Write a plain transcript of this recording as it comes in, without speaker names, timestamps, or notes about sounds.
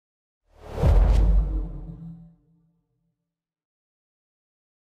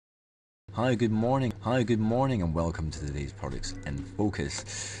Hi, good morning, and welcome to today's Products in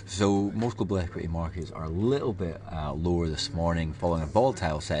Focus. So, most global equity markets are a little bit lower this morning following a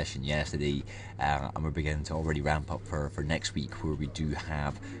volatile session yesterday, and we're beginning to already ramp up for next week, where we do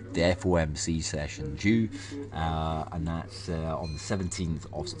have the FOMC session due, and that's on the 17th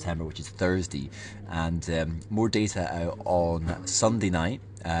of September, which is Thursday, and more data out on Sunday night.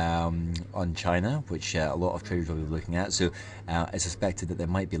 On China, which a lot of traders will be looking at. So it's suspected that there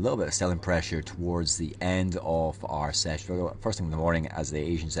might be a little bit of selling pressure towards the end of our session, first thing in the morning as the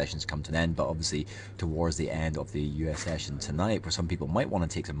Asian sessions come to an end, but obviously towards the end of the US session tonight, where some people might want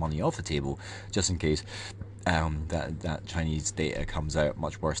to take some money off the table just in case that Chinese data comes out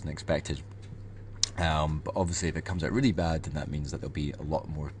much worse than expected. But obviously, if it comes out really bad, then that means that there'll be a lot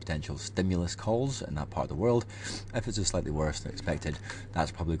more potential stimulus calls in that part of the world. If it's just slightly worse than expected, that's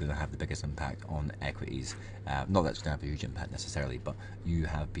probably going to have the biggest impact on equities. Not that it's going to have a huge impact necessarily, but you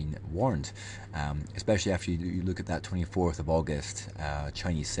have been warned. Especially after you look at that 24th of August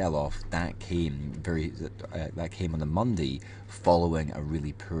Chinese sell-off, that came on the Monday following a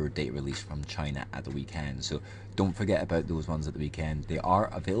really poor data release from China at the weekend. So don't forget about those ones at the weekend. They are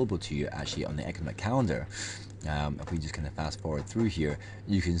available to you actually on the economic calendar. If we just kind of fast forward through here,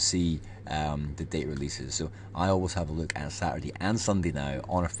 you can see the date releases. So I always have a look at Saturday and Sunday now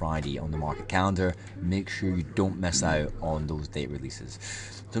on a Friday on the market calendar. Make sure you don't miss out on those date releases.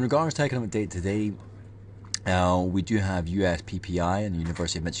 So in regards to economic data today, we do have US PPI and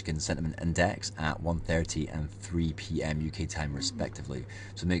University of Michigan Sentiment Index at 1:30 and 3 p.m. UK time respectively.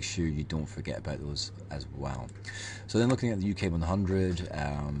 So make sure you don't forget about those as well. So then looking at the UK 100,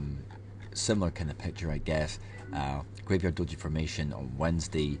 similar kind of picture, I guess. Graveyard doji formation on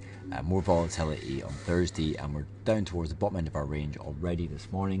Wednesday, more volatility on Thursday, and we're down towards the bottom end of our range already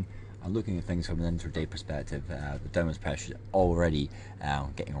this morning. Looking at things from an intraday perspective, the downwards pressure already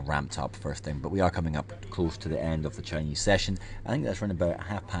getting ramped up first thing, but we are coming up close to the end of the Chinese session. I think that's around about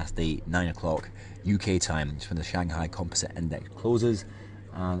 8:30, 9 o'clock UK time. It's when the Shanghai Composite Index closes,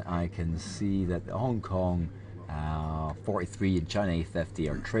 and I can see that the Hong Kong 43 and China A50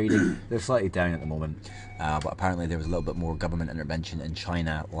 are trading. They're slightly down at the moment, but apparently there was a little bit more government intervention in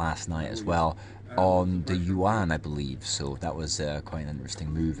China last night as well on the yuan, I believe. So that was quite an interesting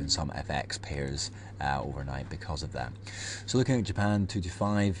move in some FX pairs overnight because of that. So looking at Japan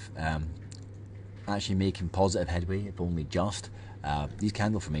 225, actually making positive headway, if only just. These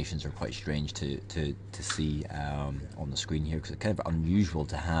candle formations are quite strange to see on the screen here, because it's kind of unusual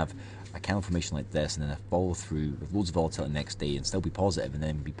to have a candle formation like this and then a follow through with loads of volatility the next day and still be positive and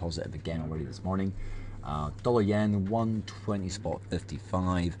then be positive again already this morning. Dollar yen 120 spot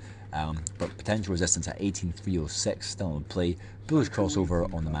 55, but potential resistance at 18,306 still in play. Bullish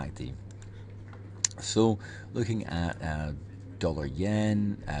crossover on the MACD. So looking at dollar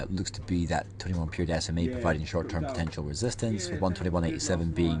yen, looks to be that 21 period SMA providing short-term potential resistance, with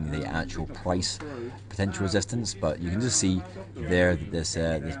 121.87 being the actual price potential resistance. But you can just see there that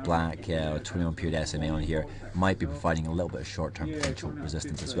this black 21 period SMA on here might be providing a little bit of short-term potential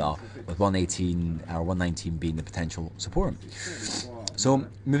resistance as well, with 118 or 119 being the potential support. So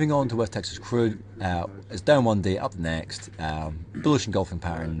moving on to West Texas crude, it's down one day, up the next. Bullish engulfing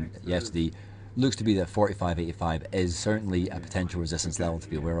pattern yesterday. Looks to be that 45.85 is certainly a potential resistance level to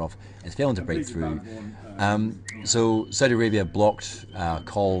be aware of. It's failing to break through. So Saudi Arabia blocked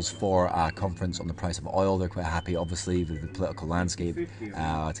calls for a conference on the price of oil. They're quite happy, obviously, with the political landscape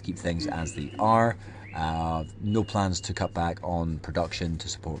to keep things as they are. No plans to cut back on production to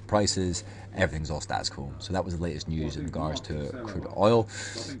support prices. Everything's all status quo. So that was the latest news in regards to crude oil.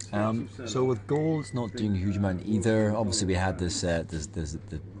 So with gold, it's not doing a huge amount either. Obviously, we had this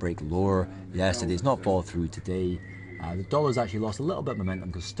break lower yesterday. It's not fall through today. The dollar's actually lost a little bit of momentum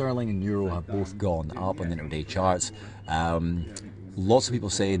because sterling and euro have both gone up on the intraday charts. Lots of people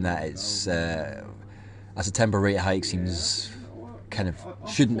saying that it's a September rate hike seems kind of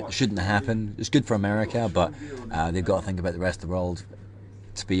shouldn't happen. It's good for America, but they've got to think about the rest of the world.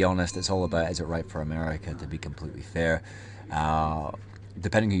 To be honest, it's all about, is it right for America, to be completely fair.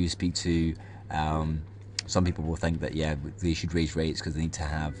 Depending who you speak to, some people will think that, yeah, they should raise rates because they need to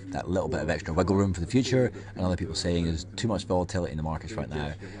have that little bit of extra wiggle room for the future, and other people saying there's too much volatility in the markets right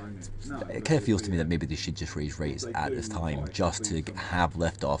now. It kind of feels to me that maybe they should just raise rates at this time just to have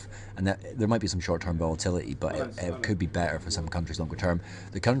liftoff, and that there might be some short-term volatility, but it could be better for some countries longer term.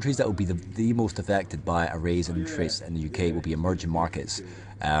 The countries that will be the most affected by a raise in interest rates in the UK will be emerging markets,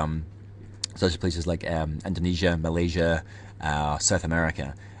 such as places like Indonesia, Malaysia, South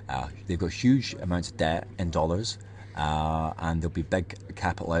America. They've got huge amounts of debt in dollars, and there'll be big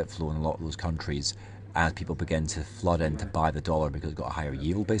capital outflow in a lot of those countries. as people begin to flood in to buy the dollar because it's got a higher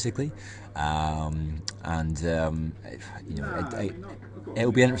yield, basically.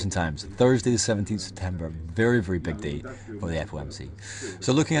 It'll be interesting times. Thursday the 17th September, very, very big day for the FOMC.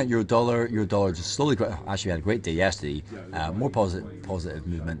 So looking at euro dollar just slowly, actually had a great day yesterday, more positive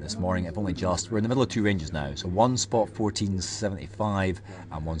movement this morning, if only just. We're in the middle of two ranges now, so one spot 14.75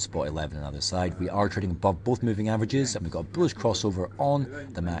 and one spot 11 on the other side. We are trading above both moving averages, and we've got a bullish crossover on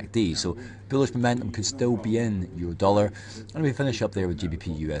the MACD, so bullish momentum could still be in euro dollar. And we finish up there with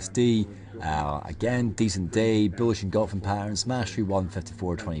GBP USD. Again, decent day, bullish engulfing pattern, smash through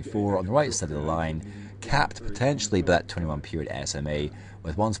 154.24 on the right side of the line, capped potentially by that 21 period SMA,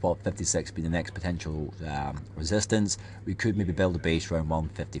 with one spot 56 being the next potential resistance. We could maybe build a base around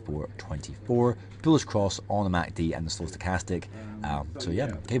 154.24, bullish cross on the MACD and the slow stochastic. So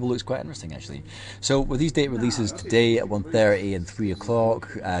yeah, cable looks quite interesting actually. So with these date releases today at 1:30 and 3 o'clock,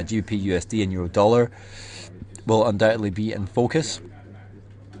 GBP USD and euro dollar will undoubtedly be in focus,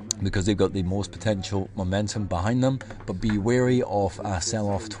 because they've got the most potential momentum behind them, but be wary of a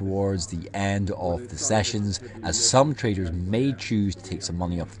sell-off towards the end of the sessions, as some traders may choose to take some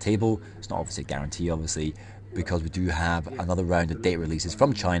money off the table. It's not obviously a guarantee, obviously, because we do have another round of date releases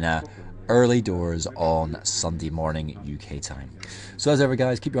from China, early doors on Sunday morning UK time. So as ever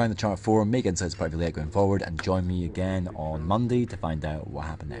guys, keep your eye on the chart forum, make insights part of your leg going forward, and join me again on Monday to find out what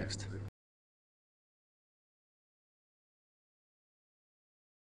happened next.